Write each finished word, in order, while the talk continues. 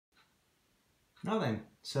Now then,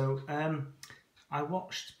 I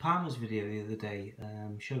watched Palmer's video the other day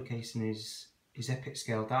showcasing his epic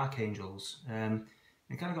scale Dark Angels.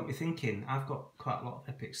 It kind of got me thinking. I've got quite a lot of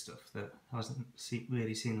epic stuff that hasn't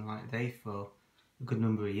really seen the light of day for a good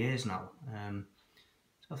number of years now.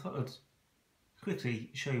 So I thought I'd quickly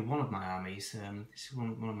show you one of my armies. This is one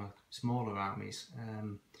of my smaller armies.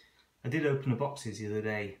 I did open the boxes the other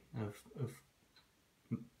day of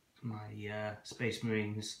my Space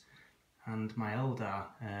Marines and my Eldar,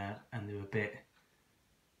 and they were a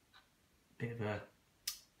bit of a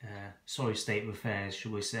sorry state of affairs,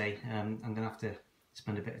 shall we say. I'm going to have to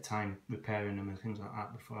spend a bit of time repairing them and things like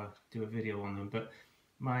that before I do a video on them. But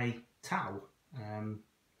my Tau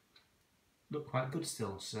look quite good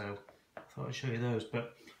still, so I thought I'd show you those.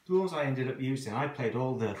 But the ones I ended up using, I played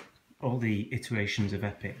all the iterations of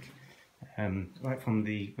Epic, right from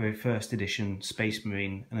the very first edition Space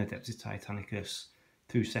Marine and Adeptus Titanicus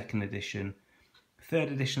through second edition,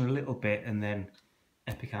 third edition a little bit, and then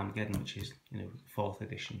Epic Armageddon, which is fourth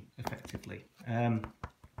edition effectively.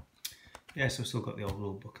 Yeah, so I've still got the old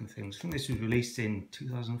rule book and things. I think this was released in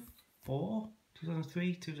 2004,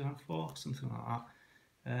 2003, 2004, something like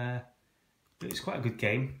that. But it's quite a good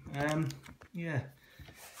game. Yeah.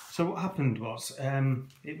 So what happened was,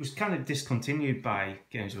 it was kind of discontinued by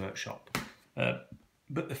Games Workshop, but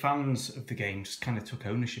the fans of the game just kind of took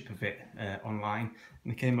ownership of it online,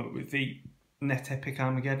 and they came up with the Net Epic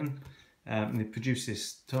Armageddon, and they produced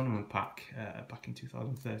this tournament pack back in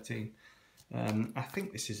 2013. I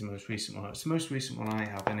think this is the most recent one. It's the most recent one I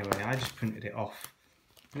have anyway. I just printed it off.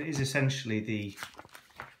 And it is essentially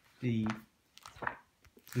the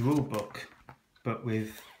rule book, but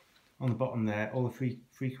with on the bottom there all the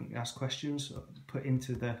frequently asked questions put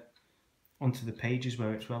onto the pages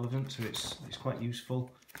where it's relevant. So it's quite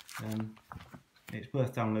useful. It's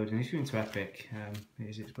worth downloading if you're into Epic.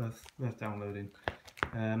 It's worth downloading.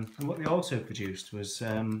 And what they also produced was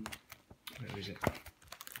where is it?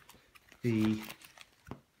 The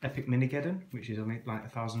Epic Minigeddon, which is only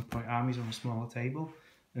like 1,000-point armies on a smaller table,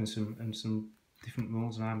 and some different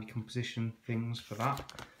rules and army composition things for that.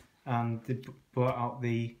 And they brought out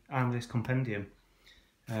the Army List Compendium.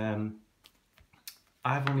 I've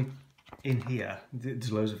only in here,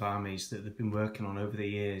 there's loads of armies that they've been working on over the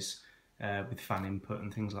years with fan input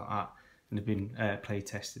and things like that, and they've been play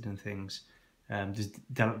tested and things. There's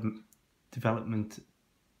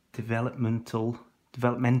developmental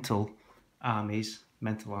armies,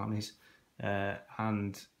 mental armies,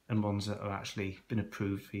 and ones that are actually been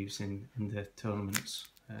approved for use in the tournaments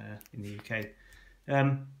in the UK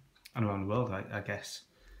and around the world, I guess.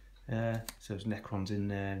 So there's Necrons in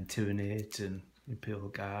there, and Tyranids, and Imperial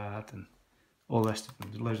Guard, and all the rest of them.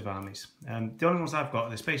 There's loads of armies. The only ones I've got are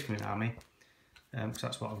the Space Marine army, because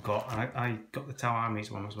that's what I've got. I got the Tau Armies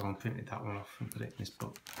one as well and printed that one off and put it in this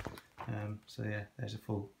book. So yeah, there's a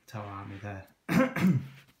full Tau army there.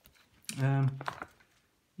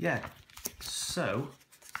 Yeah, so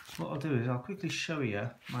what I'll do is I'll quickly show you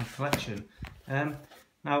my collection.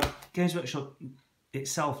 Now, Games Workshop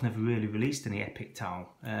itself never really released any Epic Tau.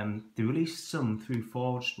 They released some through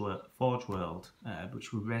Forge World,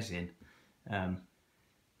 which were resin, and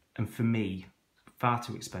for me, far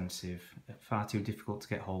too expensive, far too difficult to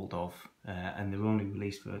get hold of, and they were only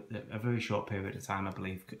released for a very short period of time, I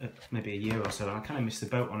believe, maybe a year or so, and I kind of missed the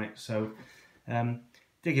boat on it. So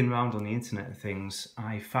digging around on the internet and things,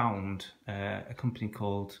 I found a company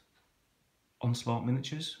called Onslaught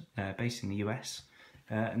Miniatures, based in the US,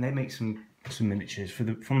 and they make some miniatures for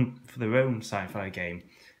their own sci-fi game,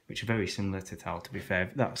 which are very similar to Tau, to be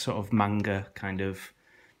fair. That sort of manga kind of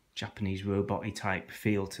Japanese robot-y type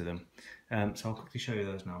feel to them. So I'll quickly show you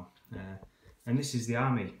those now. And this is the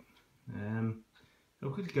army.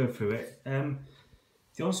 I'll quickly go through it.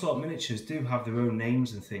 The Onslaught Miniatures do have their own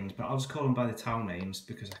names and things, but I'll just call them by the Tau names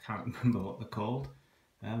because I can't remember what they're called.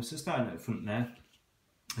 So starting at the front there,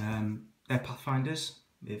 they're Pathfinders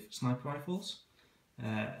with sniper rifles,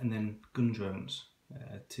 and then gun drones,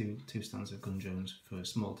 two stands of gun drones for a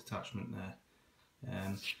small detachment there.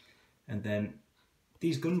 And then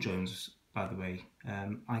these gun drones, by the way,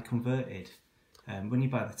 I converted. When you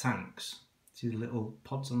buy the tanks, see the little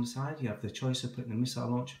pods on the side? You have the choice of putting the missile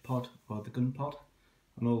launcher pod or the gun pod.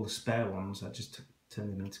 And all the spare ones, I just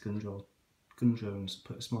turned them into gun drones,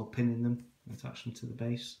 put a small pin in them and attach them to the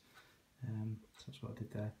base. So that's what I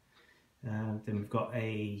did there. Then we've got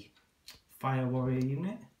a Fire Warrior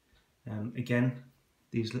unit. Again,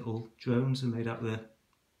 these little drones are made out of the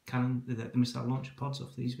cannon, the missile launcher pods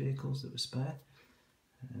off these vehicles that were spare.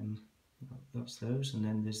 That's those. And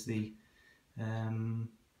then there's the, I can't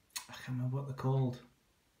remember what they're called,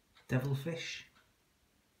 Devilfish.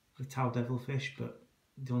 the Tau Devilfish, but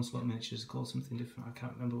the Onslaught miniatures are called something different. I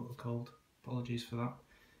can't remember what they're called. Apologies for that.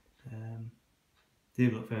 They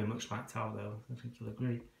do look very much like Tau though, I think you'll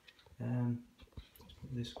agree. Let's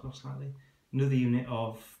put this across slightly. Another unit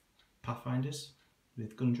of Pathfinders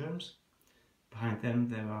with gun drones. Behind them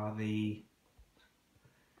there are the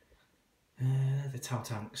Tau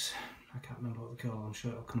tanks. I can't remember what they're called, I'm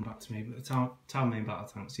sure it'll come back to me, but the Tau main battle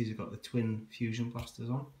tanks, these have got the twin fusion blasters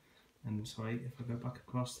on. And sorry, if I go back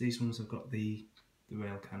across, these ones have got the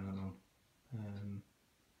rail cannon on.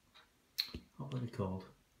 What were they called?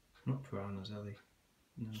 Not piranhas, are they?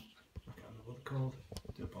 No, I can't remember what they're called.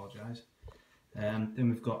 I do apologise. Then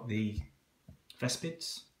we've got the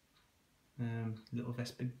Vespids, little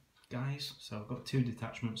Vespid guys. So I've got 2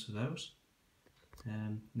 detachments of those.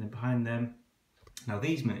 And then behind them, now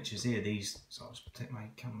these miniatures here, so I'll just take my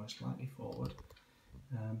camera slightly forward.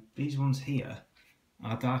 These ones here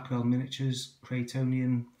are Dark Realm Miniatures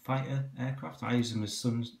Cratonian fighter aircraft. I use them as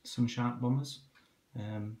Sunshark bombers.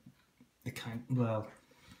 They're well,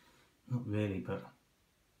 not really, but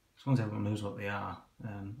as long as everyone knows what they are,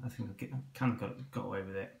 I think I kind of got away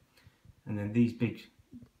with it. And then these big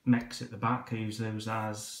mechs at the back, I use those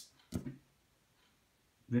as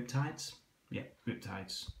Riptides. Yeah,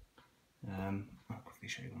 Riptides. I'll quickly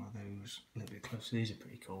show you one of those a little bit closer. These are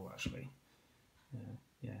pretty cool actually.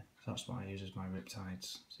 Yeah, so that's what I use as my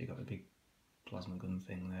Riptides. So you've got the big plasma gun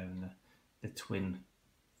thing there and the twin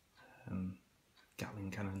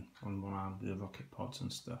Gatling cannon on one arm with the rocket pods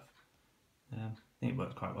and stuff. I think it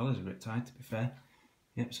works quite well as a Riptide, to be fair.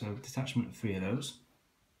 Yep, so detachment of 3 of those.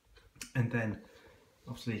 And then,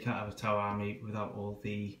 obviously you can't have a Tau army without all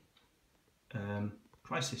the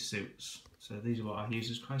crisis suits. So these are what I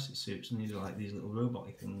use as crisis suits, and these are like these little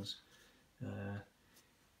robot-y things.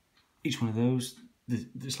 Each one of those,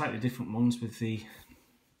 the slightly different ones with the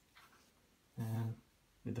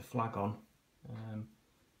flag on.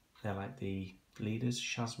 They're like the leaders,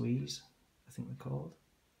 Shazwees, I think they're called.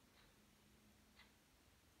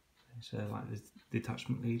 So like the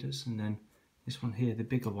detachment leaders, and then this one here, the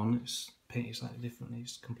bigger one, it's painted slightly differently.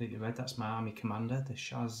 It's completely red. That's my army commander, the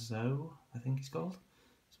Shazo, I think he's called.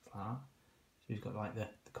 Something like that. So he's got like the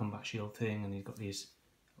combat shield thing, and he's got these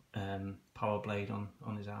power blade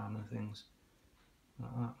on his arm and things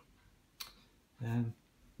like that.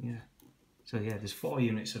 Yeah. So yeah, there's 4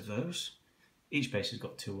 units of those. Each base has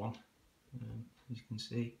got 2 on. As you can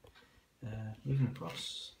see, moving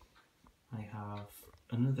across, I have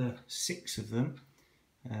another 6 of them.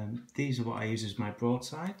 These are what I use as my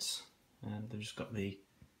broadsides. They've just got the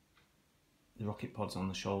rocket pods on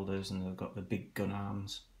the shoulders, and they've got the big gun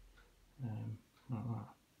arms like that.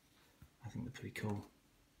 I think they're pretty cool.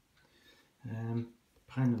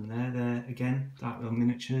 Behind them there again, Dark Realm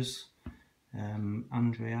Miniatures,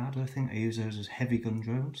 Andreada, I think. I use those as heavy gun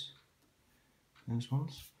drones. Those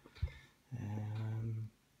ones.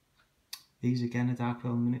 These again are Dark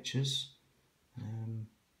Realm Miniatures,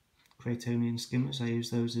 Cratonian skimmers. I use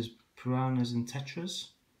those as piranhas and tetras.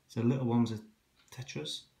 So the little ones are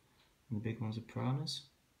tetras, and the big ones are piranhas.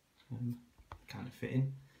 Kind of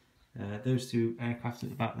fitting. Those 2 aircraft at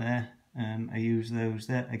the back there, I use those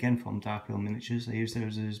there again from Dark Realm Miniatures. I use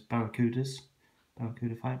those as Barracuda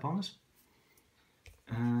fight bombers.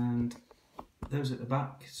 And those at the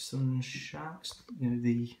back, Sun Sharks, you know,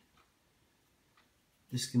 the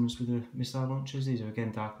skimmers with the missile launchers. These are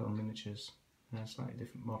again Dark Realm Miniatures, slightly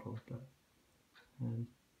different model, but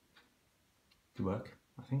they work,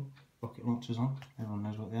 I think. Rocket launchers on, everyone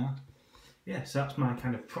knows what they are. Yeah, so that's my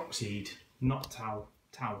kind of proxied, not Tau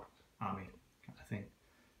army kind of thing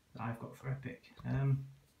that I've got for Epic.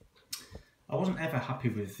 I wasn't ever happy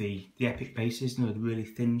with the Epic bases, you know, the really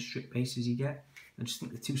thin strip bases you get. I just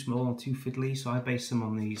think they're too small and too fiddly, so I based them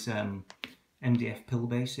on these MDF pill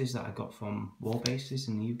bases that I got from War Bases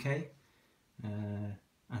in the UK.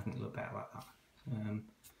 I think they look better like that.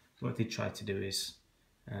 What I did try to do is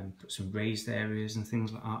put some raised areas and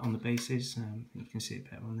things like that on the bases. You can see it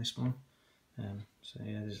better on this one. So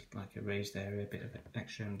yeah, there's like a raised area, a bit of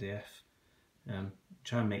extra MDF.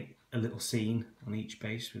 Try and make a little scene on each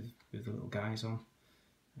base with the little guys on.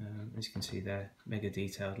 As you can see there, mega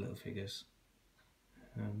detailed little figures.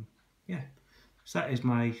 Yeah, so that is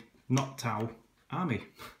my not Tau army.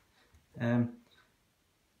 Thanks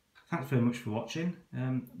very much for watching.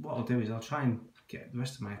 What I'll do is I'll try and get the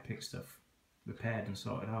rest of my Epic stuff repaired and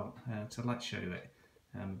sorted out, so I'd like to show you it.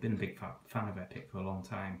 I've been a big fan of Epic for a long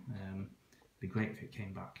time. It'd be great if it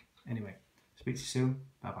came back. Anyway, speak to you soon.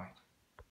 Bye bye.